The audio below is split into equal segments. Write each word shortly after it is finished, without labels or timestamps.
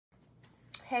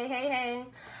Hey.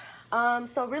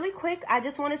 So really quick, I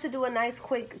just wanted to do a nice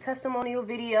quick testimonial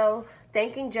video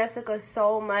thanking Jessica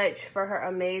so much for her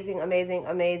amazing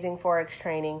Forex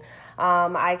training.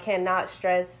 I cannot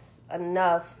stress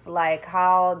enough like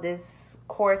how this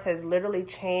course has literally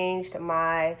changed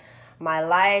my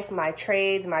life, my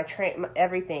trades,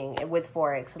 everything with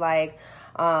Forex.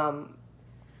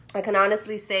 I can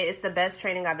honestly say it's the best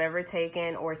training I've ever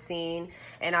taken or seen.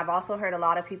 And I've also heard a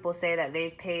lot of people say that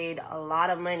they've paid a lot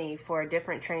of money for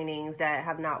different trainings that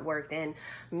have not worked. And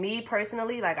me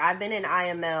personally, like I've been in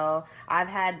IML, I've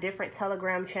had different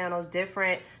Telegram channels,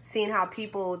 seen how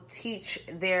people teach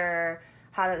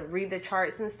how to read the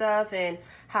charts and stuff and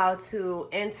how to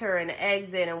enter and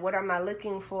exit and what am I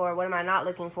looking for, what am I not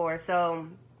looking for. So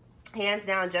hands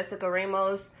down, Jessica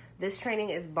Ramos, this training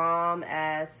is bomb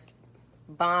AF.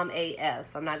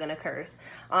 I'm not gonna curse.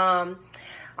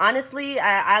 Honestly,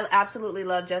 I absolutely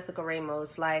love Jessica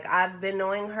Ramos. Like I've been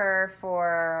knowing her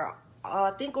for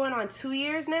I think going on 2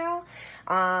 years now.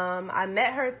 I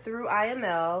met her through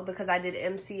IML because I did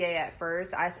MCA at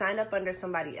first. I signed up under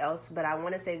somebody else, but I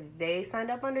want to say they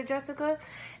signed up under Jessica.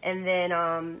 And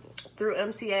then through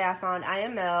MCA, I found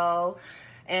IML.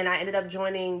 And I ended up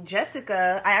joining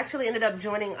Jessica. I actually ended up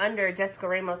joining under Jessica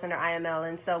Ramos under IML.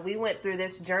 And so we went through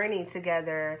this journey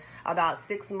together about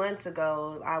 6 months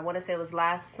ago. I want to say it was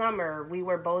last summer. We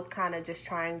were both kind of just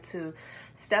trying to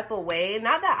step away.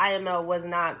 Not that IML was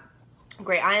not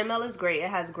great. IML is great. It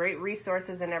has great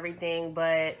resources and everything.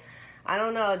 But I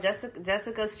don't know.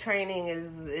 Jessica's training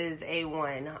is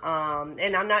A1.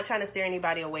 And I'm not trying to steer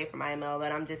anybody away from IML,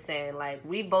 but I'm just saying, like,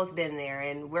 we've both been there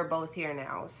and we're both here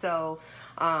now. So,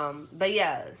 but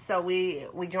yeah, so we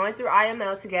joined through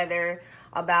IML together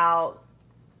about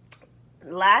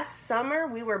last summer.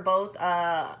 We were both,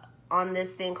 on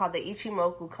this thing called the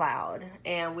Ichimoku Cloud,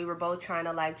 and we were both trying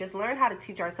to like just learn how to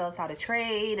teach ourselves how to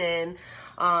trade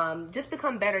and just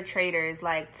become better traders,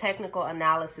 like technical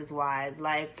analysis wise.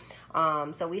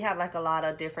 So we had like a lot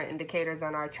of different indicators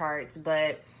on our charts,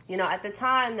 but you know, at the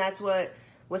time that's what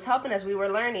was helping us. We were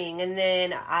learning, and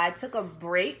then I took a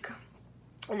break.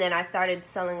 And then I started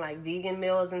selling like vegan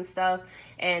meals and stuff.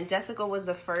 And Jessica was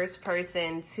the first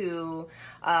person to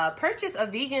purchase a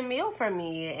vegan meal from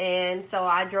me. And so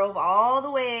I drove all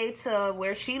the way to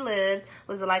where she lived. It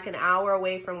was like an hour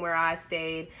away from where I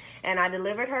stayed. And I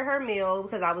delivered her meal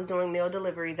because I was doing meal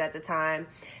deliveries at the time.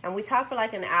 And we talked for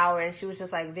like an hour. And she was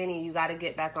just like, Vinnie, you got to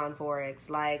get back on Forex.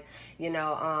 Like, you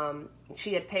know,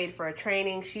 she had paid for a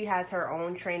training. She has her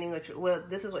own training,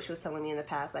 this is what she was telling me in the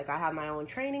past. Like, I have my own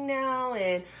training now,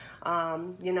 and,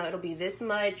 you know, it'll be this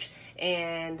much.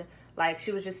 And, like,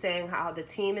 she was just saying how the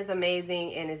team is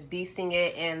amazing and is beasting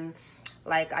it. And,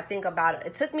 like, I think about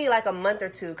it took me, like, a month or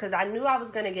two because I knew I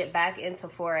was going to get back into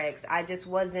Forex. I just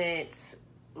wasn't,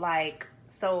 like...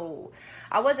 So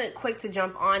I wasn't quick to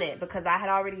jump on it because I had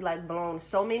already like blown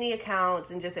so many accounts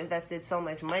and just invested so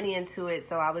much money into it.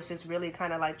 So I was just really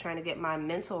kind of like trying to get my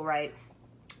mental right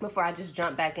before I just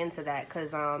jumped back into that,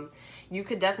 because you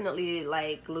could definitely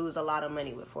like lose a lot of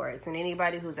money with Forex, and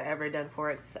anybody who's ever done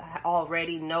Forex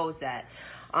already knows that.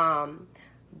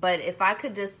 But if I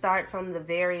could just start from the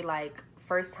very like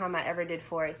first time I ever did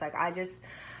Forex, like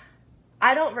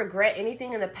I don't regret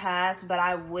anything in the past, but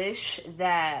I wish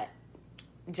that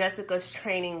Jessica's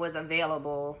training was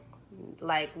available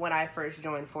like when I first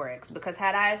joined Forex, because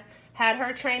had I had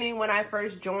her training when I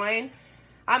first joined,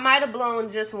 I might have blown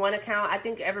just one account. I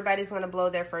think everybody's going to blow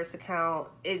their first account.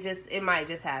 It might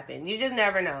just happen. You just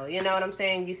never know. You know what I'm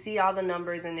saying? You see all the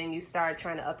numbers and then you start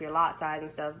trying to up your lot size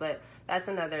and stuff, but that's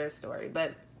another story.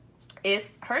 But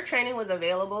if her training was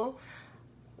available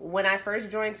when I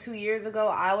first joined 2 years ago,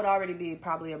 I would already be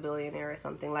probably a billionaire or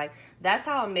something. Like, that's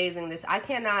how amazing this. I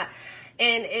cannot.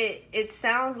 And it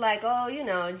sounds like, oh, you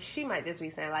know, she might just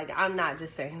be saying, like, I'm not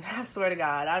just saying that. I swear to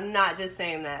God, I'm not just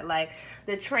saying that. Like,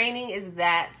 the training is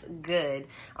that good.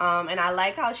 And I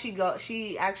like how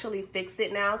she actually fixed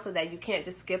it now so that you can't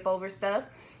just skip over stuff.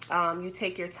 You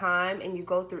take your time and you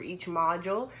go through each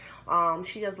module.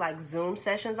 She does like Zoom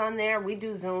sessions on there. We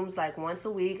do Zooms like once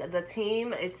a week. The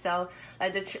team itself,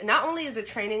 like not only is the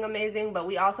training amazing, but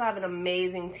we also have an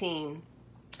amazing team.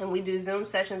 And we do Zoom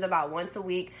sessions about once a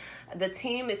week. The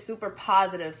team is super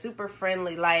positive, super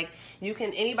friendly. Like,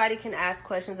 anybody can ask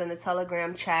questions in the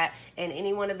Telegram chat, and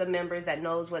any one of the members that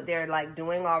knows what they're like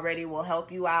doing already will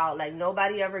help you out. Like,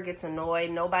 nobody ever gets annoyed.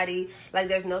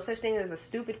 There's no such thing as a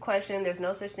stupid question. There's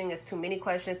no such thing as too many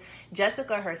questions.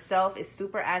 Jessica herself is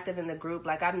super active in the group.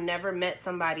 Like, I've never met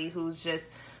somebody who's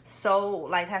just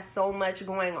has so much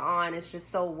going on. It's just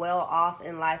so well off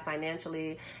in life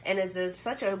financially, and is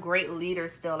such a great leader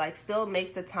still. Like, still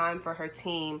makes the time for her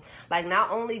team. Like,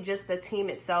 not only just the team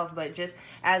itself, but just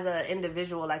as an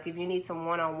individual. Like, if you need some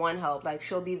one-on-one help, like,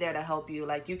 she'll be there to help you.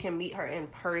 Like, you can meet her in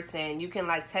person. You can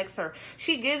like text her.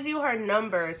 She gives you her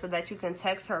number so that you can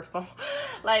text her phone.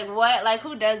 Like, what? Like,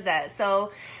 who does that?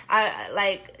 So I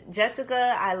like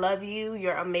Jessica, I love you.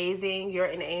 You're amazing. You're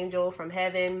an angel from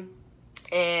heaven.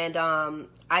 And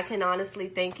I can honestly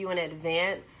thank you in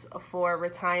advance for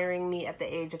retiring me at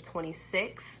the age of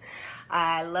 26.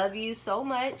 I love you so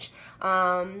much.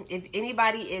 If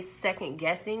anybody is second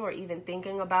guessing or even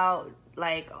thinking about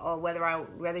like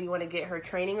whether you want to get her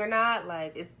training or not,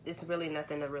 like it's really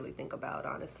nothing to really think about,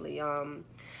 honestly.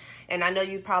 And I know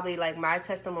you probably, like, my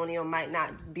testimonial might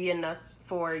not be enough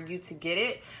for you to get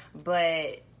it,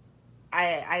 but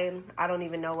I don't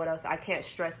even know what else. I can't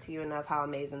stress to you enough how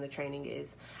amazing the training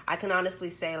is. I can honestly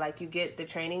say, like, you get the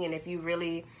training, and if you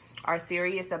really are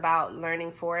serious about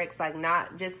learning Forex, like,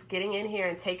 not just getting in here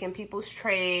and taking people's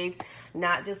trades,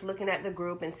 not just looking at the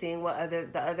group and seeing what the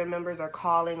other members are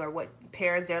calling or what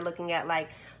pairs they're looking at,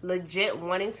 like, legit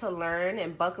wanting to learn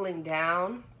and buckling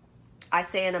down, I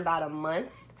say in about a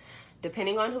month,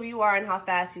 depending on who you are and how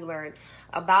fast you learn,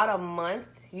 about a month,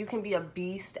 you can be a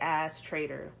beast ass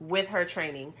trader with her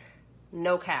training.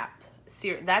 No cap.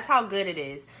 That's how good it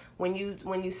is. When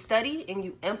you study and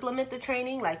you implement the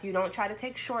training, like, you don't try to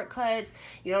take shortcuts,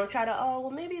 you don't try to, oh,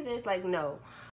 well, maybe this, like, no.